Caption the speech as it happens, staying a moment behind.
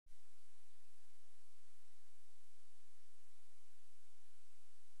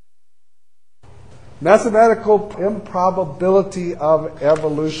Mathematical improbability of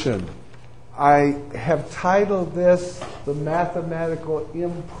evolution. I have titled this the mathematical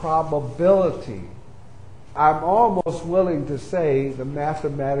improbability. I'm almost willing to say the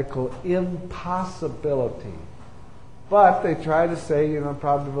mathematical impossibility. But they try to say,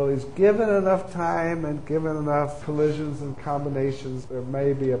 probabilities, given enough time and given enough collisions and combinations, there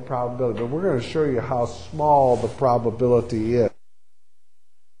may be a probability. But we're going to show you how small the probability is.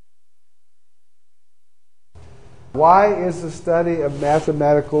 Why is the study of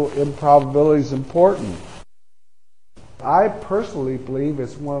mathematical improbabilities important? I personally believe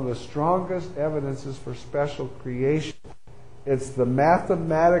it's one of the strongest evidences for special creation. It's the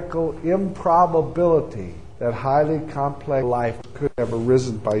mathematical improbability that highly complex life could have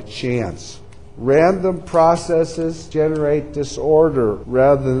arisen by chance. Random processes generate disorder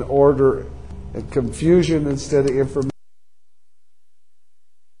rather than order, and confusion instead of information.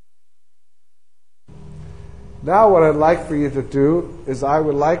 Now what I'd like for you to do is I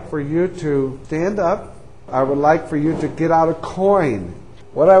would like for you to stand up. I would like for you to get out a coin.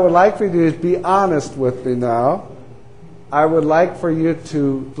 What I would like for you to do is be honest with me now. I would like for you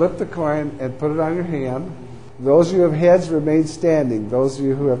to flip the coin and put it on your hand. Those of you who have heads, remain standing. Those of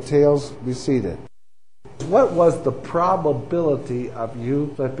you who have tails, be seated. What was the probability of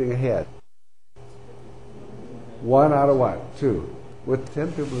you flipping a head? 1 out of what? 2. With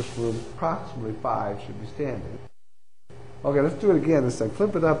 10 people in this room, approximately 5 should be standing. Okay, let's do it again this time.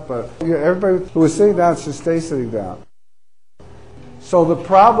 Flip it up. Everybody who is sitting down should stay sitting down. So the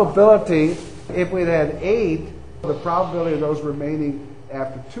probability, if we'd had 8, the probability of those remaining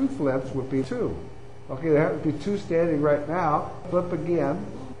after 2 flips would be 2. Okay, there have to be 2 standing right now. Flip again.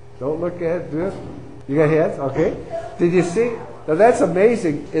 Don't look at it. Do this. You got heads? Okay. Did you see? Now that's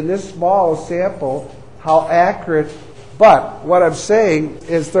amazing in this small sample how accurate. But what I'm saying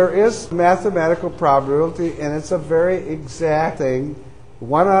is there is mathematical probability, and it's a very exact thing.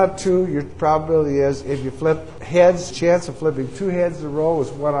 1 out of 2, your probability is if you flip heads, chance of flipping 2 heads in a row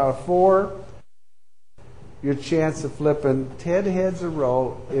is 1 out of 4. Your chance of flipping 10 heads in a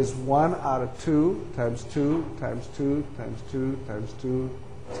row is 1 out of 2 times 2 times 2 times 2 times 2,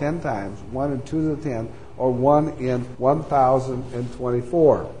 10 times. 1 and 2 to the 10, or 1 in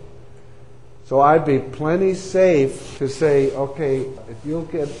 1,024. So I'd be plenty safe to say, okay, if you'll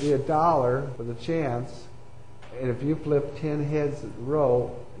get me $1 for the chance, and if you flip 10 heads in a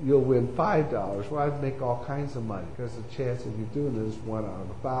row, you'll win $5. Well, I'd make all kinds of money because the chance of you doing this is 1 out of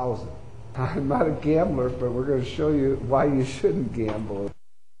 1,000. I'm not a gambler, but we're going to show you why you shouldn't gamble.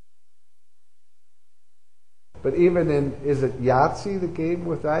 But even in, is it Yahtzee, the game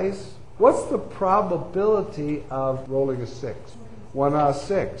with dice? What's the probability of rolling a 6? 1 out of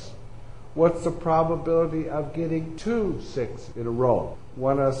 6. What's the probability of getting 2 6s in a row?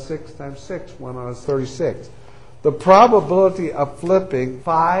 1 out of 6 times 6, 1 out of 36. The probability of flipping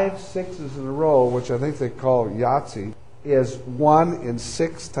 5 6s in a row, which I think they call Yahtzee, is 1 in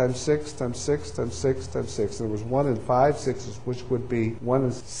 6 times 6 times 6 times 6 times 6. There was 1 in 5 6s, which would be 1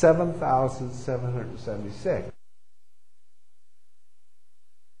 in 7,776.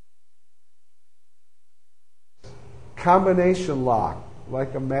 Combination lock,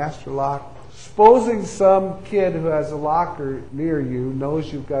 like a master lock. Supposing some kid who has a locker near you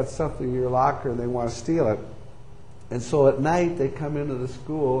knows you've got something in your locker and they want to steal it. And so at night they come into the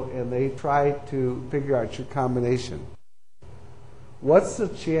school and they try to figure out your combination. What's the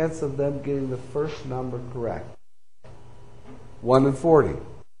chance of them getting the first number correct? 1 in 40.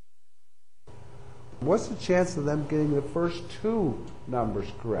 What's the chance of them getting the first 2 numbers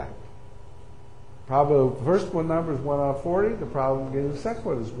correct? Probably the first one number is 1 out of 40. The problem of getting the second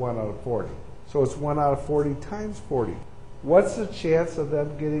one is 1 out of 40. So it's 1 out of 40 times 40. What's the chance of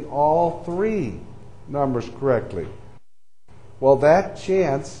them getting all 3 numbers correctly? Well, that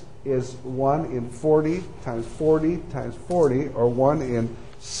chance is 1 in 40 times 40 times 40, or 1 in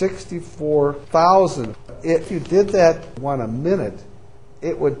 64,000. If you did that 1 a minute,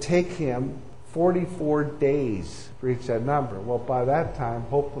 it would take him 44 days to reach that number. Well, by that time,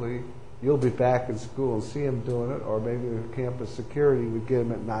 hopefully, you'll be back in school and see him doing it, or maybe the campus security would get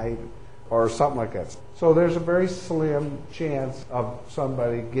him at night, or something like that. So there's a very slim chance of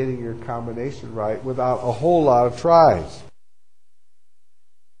somebody getting your combination right without a whole lot of tries.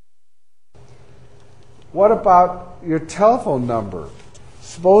 What about your telephone number?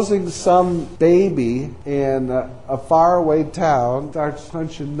 Supposing some baby in a faraway town starts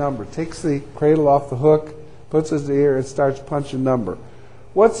punching number, takes the cradle off the hook, puts it in the ear, and starts punching number.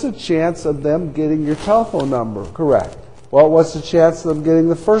 What's the chance of them getting your telephone number correct? Well, what's the chance of them getting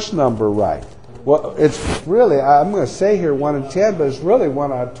the first number right? Well, it's really, I'm going to say here 1 in 10, but it's really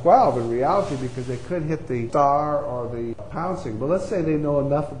 1 out of 12 in reality because they could hit the star or the pound sign. But let's say they know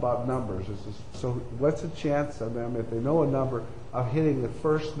enough about numbers. So what's the chance of them, if they know a number, of hitting the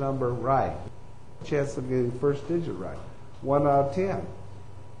first number right? Chance of getting the first digit right? 1 out of 10.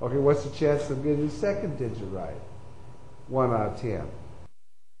 Okay, what's the chance of getting the second digit right? 1 out of 10.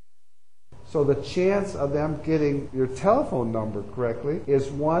 So the chance of them getting your telephone number correctly is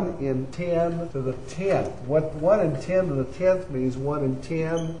 1 in 10 to the 10th. What 1 in 10 to the 10th means 1 in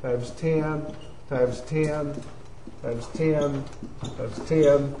 10 times 10 times 10 times 10 times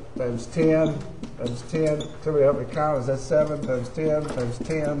 10 times 10 times 10. Somebody help me count. Is that 7 times 10 times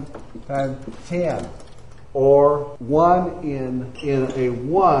 10 times 10? Or 1 in a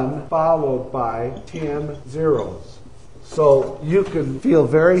 1 followed by 10 zeros. So you can feel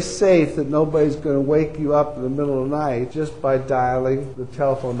very safe that nobody's going to wake you up in the middle of the night just by dialing the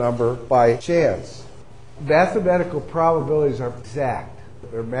telephone number by chance. Mathematical probabilities are exact.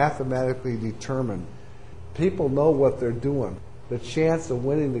 They're mathematically determined. People know what they're doing. The chance of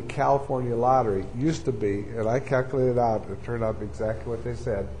winning the California lottery used to be, and I calculated out, it turned out exactly what they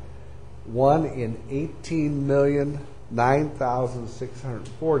said, 1 in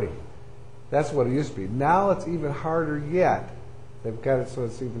 18,009,640. That's what it used to be. Now it's even harder yet. They've got it so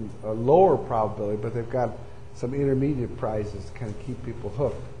it's even a lower probability, but they've got some intermediate prizes to kind of keep people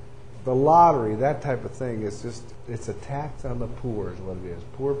hooked. The lottery, that type of thing, is just, it's a tax on the poor is what it is.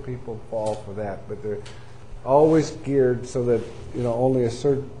 Poor people fall for that, but they're always geared so that, you know, only a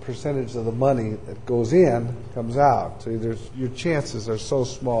certain percentage of the money that goes in comes out. So your chances are so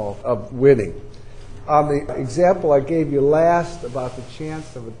small of winning. On the example I gave you last about the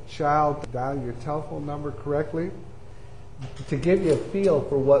chance of a child dialing your telephone number correctly, to give you a feel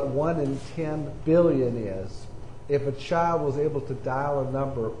for what 1 in 10 billion is, if a child was able to dial a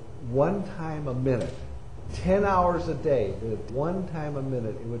number 1 time a minute, 10 hours a day, 1 time a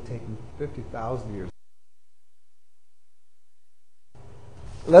minute, it would take 50,000 years.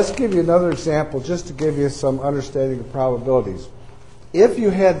 Let's give you another example just to give you some understanding of probabilities. If you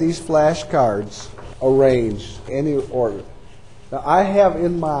had these flashcards arranged any order. Now I have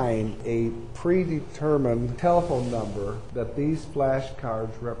in mind a predetermined telephone number that these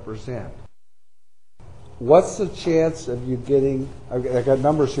flashcards represent. What's the chance of you getting, I got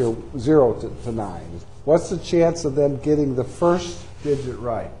numbers here 0 to 9. What's the chance of them getting the first digit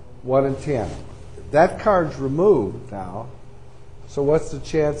right? 1 in 10. That card's removed now, so what's the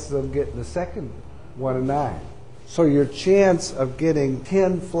chance of them getting the second? 1 in 9. So your chance of getting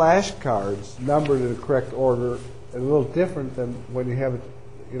 10 flashcards numbered in the correct order is a little different than when you have,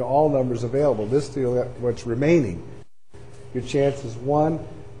 you know, all numbers available. This is what's remaining. Your chance is 1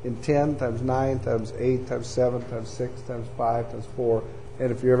 in 10 times 9 times 8 times 7 times 6 times 5 times 4. And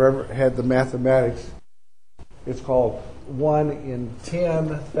if you've ever had the mathematics, it's called 1 in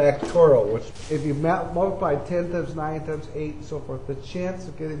 10 factorial, which if you multiply 10 times 9 times 8 and so forth, the chance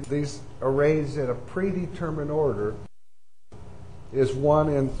of getting these arranged in a predetermined order is 1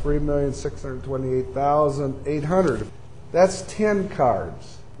 in 3,628,800. That's 10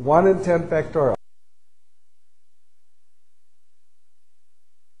 cards. 1 in 10 factorial.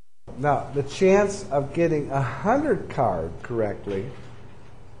 Now, the chance of getting 100 cards correctly,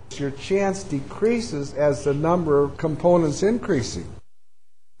 your chance decreases as the number of components increasing.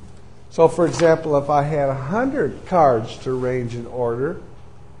 So, for example, if I had 100 cards to arrange in order,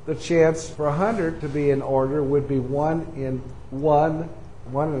 the chance for 100 to be in order would be 1 in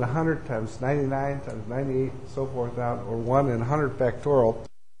 100 times 99 times 98, and so forth out, or 1 in 100 factorial,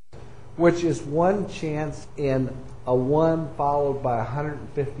 which is 1 chance in a 1 followed by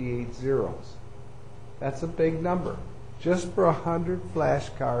 158 zeros. That's a big number, just for 100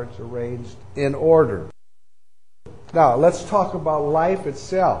 flashcards arranged in order. Now, let's talk about life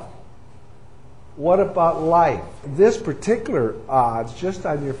itself. What about life? This particular odds, just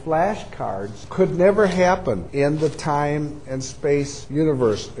on your flashcards, could never happen in the time and space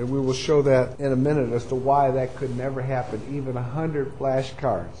universe. And we will show that in a minute as to why that could never happen, even 100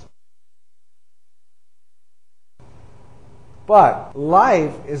 flashcards. But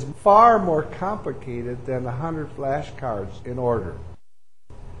life is far more complicated than 100 flashcards in order.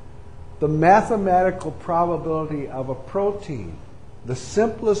 The mathematical probability of a protein, the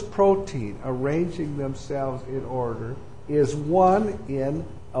simplest protein arranging themselves in order, is 1 in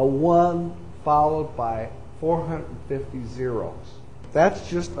a 1 followed by 450 zeros. That's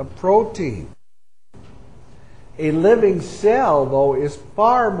just a protein. A living cell, though, is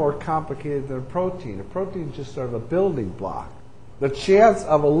far more complicated than a protein. A protein is just sort of a building block. The chance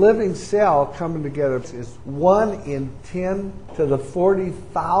of a living cell coming together is 1 in 10 to the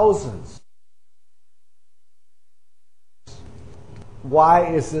 40,000. Why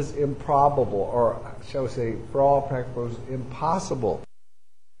is this improbable, or shall we say, for all practical purposes, impossible?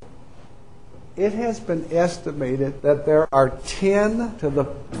 It has been estimated that there are 10 to the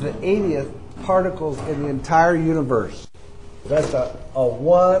 80th particles in the entire universe. That's a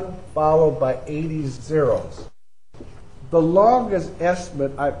 1 followed by 80 zeros. The longest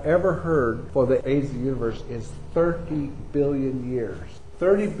estimate I've ever heard for the age of the universe is 30 billion years.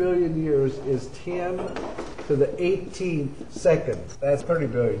 30 billion years is 10 to the 18th seconds. That's 30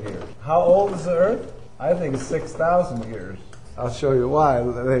 billion years. How old is the Earth? I think it's 6,000 years. I'll show you why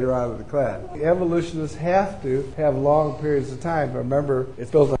later on in the class. Evolutionists have to have long periods of time. Remember,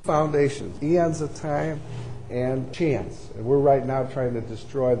 it's built on foundations, eons of time, and chance. And we're right now trying to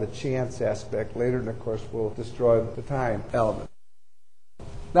destroy the chance aspect. Later, and of course, we'll destroy the time element.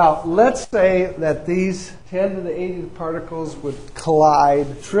 Now, let's say that these 10 to the 80th particles would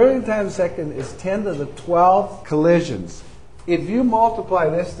collide. Trillion times a second is 10 to the 12th collisions. If you multiply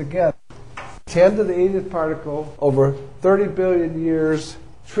this together, 10 to the 80th particle over 30 billion years,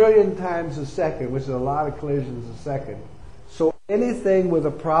 trillion times a second, which is a lot of collisions a second. So anything with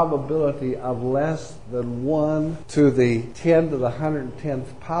a probability of less than 1 to the 10 to the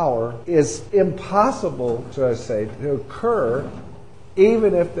 110th power is impossible, so I say, to occur,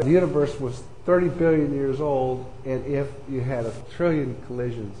 even if the universe was 30 billion years old and if you had a trillion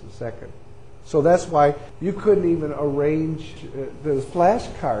collisions a second. So that's why you couldn't even arrange the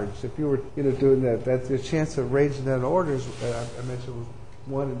flashcards if you were doing that. That's the chance of arranging that in orders, I mentioned, was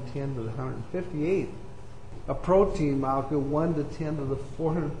 1 in 10 to the 158th. A protein molecule, 1 to 10 to the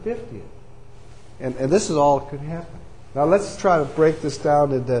 450th. And this is all that could happen. Now let's try to break this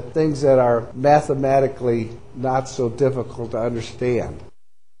down into things that are mathematically not so difficult to understand.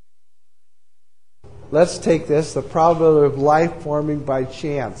 Let's take this, the probability of life forming by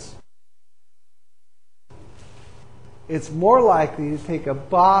chance. It's more likely to take a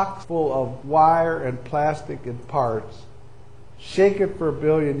box full of wire and plastic and parts, shake it for 1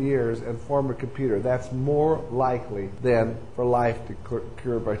 billion years, and form a computer. That's more likely than for life to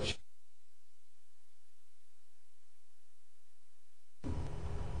occur by chance.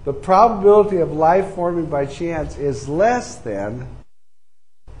 The probability of life forming by chance is less than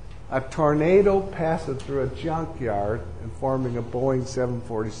a tornado passing through a junkyard and forming a Boeing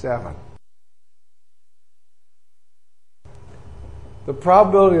 747. The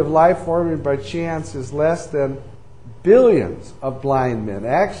probability of life forming by chance is less than billions of blind men.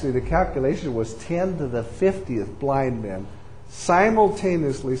 Actually, the calculation was 10 to the 50th blind men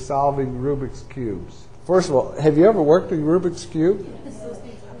simultaneously solving Rubik's Cubes. First of all, have you ever worked in Rubik's Cube?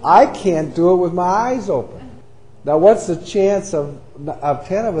 I can't do it with my eyes open. Now, what's the chance of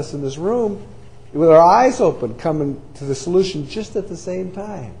 10 of us in this room with our eyes open coming to the solution just at the same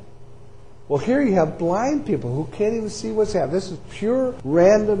time? Well, here you have blind people who can't even see what's happening. This is pure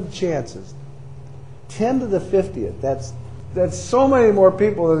random chances. 10 to the 50th. That's so many more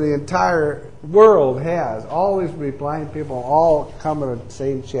people than the entire world has. All these would be blind people, all coming at the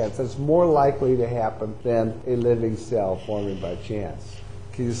same chance. That's more likely to happen than a living cell forming by chance.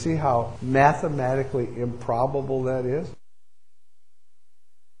 Can you see how mathematically improbable that is?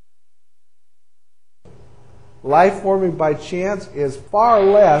 Life forming by chance is far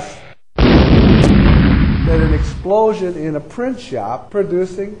less than an explosion in a print shop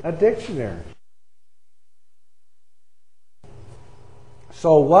producing a dictionary.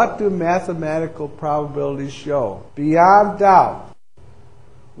 So what do mathematical probabilities show? Beyond doubt,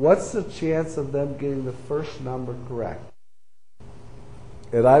 what's the chance of them getting the first number correct?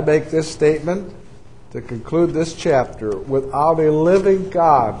 And I make this statement to conclude this chapter: without a living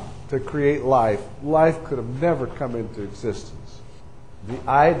God to create life, life could have never come into existence. The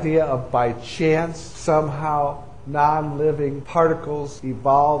idea of by chance somehow non-living particles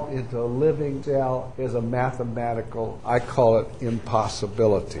evolved into a living cell is a mathematical, I call it,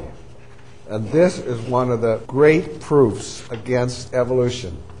 impossibility. And this is one of the great proofs against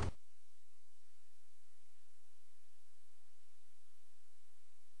evolution.